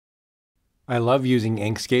I love using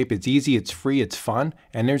Inkscape. It's easy, it's free, it's fun,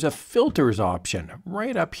 and there's a filters option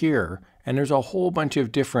right up here, and there's a whole bunch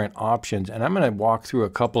of different options, and I'm going to walk through a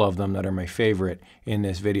couple of them that are my favorite in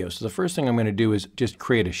this video. So the first thing I'm going to do is just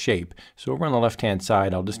create a shape. So over on the left-hand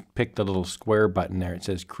side, I'll just pick the little square button there. It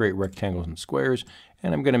says create rectangles and squares,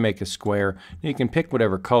 and I'm going to make a square. Now you can pick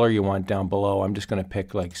whatever color you want down below. I'm just going to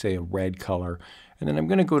pick, like, say, a red color, and then I'm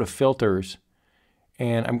going to go to filters,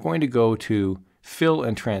 and I'm going to go to fill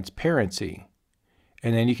and transparency.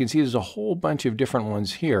 And then you can see there's a whole bunch of different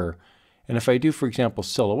ones here. And if I do, for example,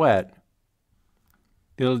 silhouette,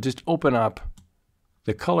 it'll just open up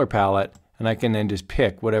the color palette, and I can then just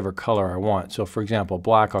pick whatever color I want. So for example,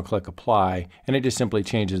 black, I'll click apply, and it just simply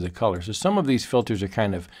changes the color. So some of these filters are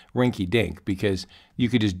kind of rinky-dink because you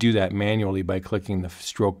could just do that manually by clicking the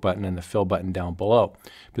stroke button and the fill button down below.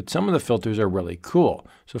 But some of the filters are really cool.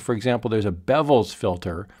 So for example, there's a bevels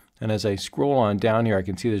filter. And as I scroll on down here, I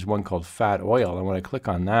can see there's one called fat oil. And when I click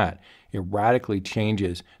on that, it radically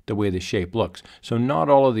changes the way the shape looks. So not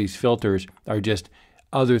all of these filters are just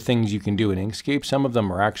other things you can do in Inkscape. Some of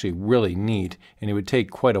them are actually really neat, and it would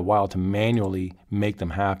take quite a while to manually make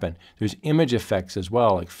them happen. There's image effects as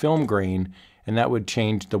well, like film grain, and that would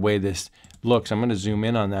change the way this looks. I'm going to zoom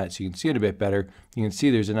in on that so you can see it a bit better. You can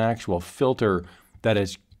see there's an actual filter that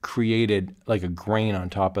is created like a grain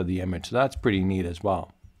on top of the image. So that's pretty neat as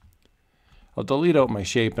well. I'll delete out my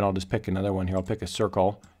shape and I'll just pick another one here. I'll pick a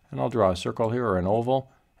circle and I'll draw a circle here or an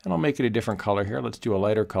oval, and I'll make it a different color here. Let's do a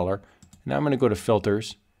lighter color. Now I'm going to go to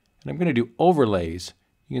filters and I'm going to do overlays.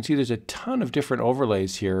 You can see there's a ton of different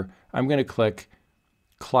overlays here. I'm going to click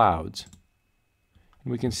clouds.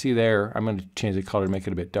 And we can see there, I'm going to change the color to make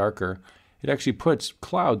it a bit darker. It actually puts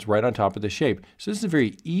clouds right on top of the shape. So this is a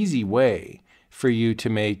very easy way for you to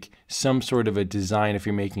make some sort of a design if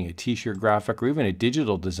you're making a t-shirt graphic or even a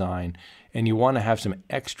digital design and you want to have some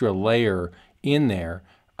extra layer in there.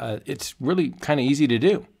 It's really kind of easy to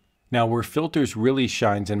do. Now where filters really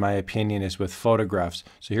shines in my opinion is with photographs.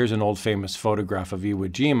 So here's an old famous photograph of Iwo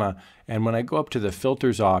Jima, and when I go up to the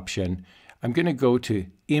filters option, I'm going to go to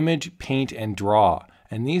image, paint, and draw.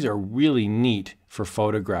 And these are really neat for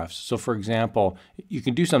photographs. So for example, you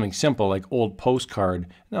can do something simple like old postcard,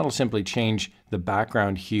 and that'll simply change the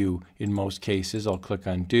background hue in most cases. I'll click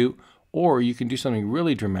undo. Or you can do something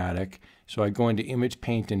really dramatic. So I go into image,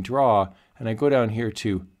 paint, and draw, and I go down here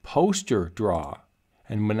to poster draw.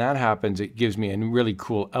 And when that happens, it gives me a really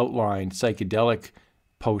cool outline, psychedelic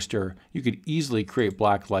poster. You could easily create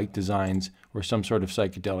black light designs or some sort of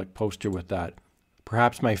psychedelic poster with that.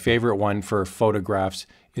 Perhaps my favorite one for photographs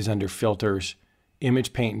is under filters,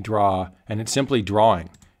 image, paint, and draw, and it's simply drawing.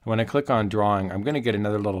 When I click on drawing, I'm going to get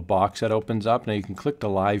another little box that opens up. Now you can click the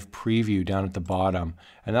live preview down at the bottom,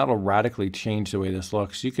 and that'll radically change the way this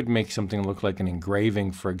looks. You could make something look like an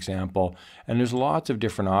engraving, for example, and there's lots of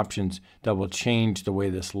different options that will change the way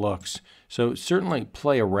this looks. So certainly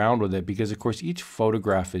play around with it because, of course, each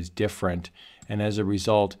photograph is different, and as a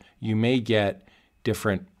result, you may get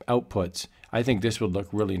different outputs. I think this would look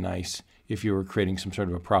really nice if you were creating some sort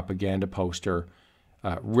of a propaganda poster.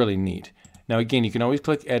 Really neat. Now again, you can always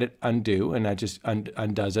click edit undo and that just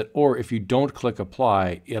undoes it, or if you don't click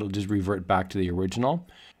apply, it'll just revert back to the original.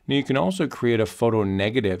 Now you can also create a photo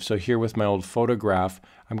negative. So here with my old photograph,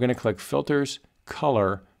 I'm going to click filters,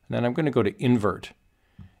 color, and then I'm going to go to invert.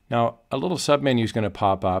 Now a little submenu is going to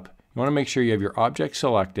pop up. You want to make sure you have your object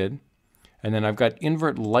selected, and then I've got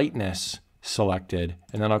invert lightness selected,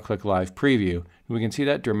 and then I'll click live preview. We can see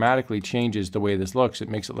that dramatically changes the way this looks. It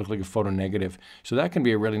makes it look like a photo negative. So that can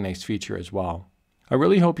be a really nice feature as well. I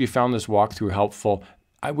really hope you found this walkthrough helpful.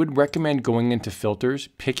 I would recommend going into filters,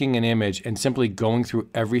 picking an image, and simply going through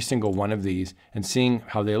every single one of these and seeing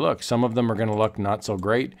how they look. Some of them are going to look not so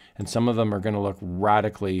great, and some of them are going to look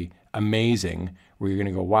radically amazing, where you're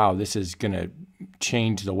going to go, wow, this is going to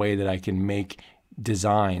change the way that I can make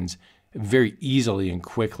designs very easily and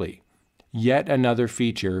quickly. Yet another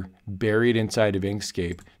feature buried inside of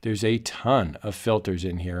Inkscape. There's a ton of filters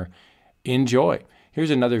in here. Enjoy.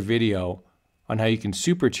 Here's another video on how you can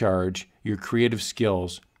supercharge your creative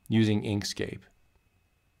skills using Inkscape.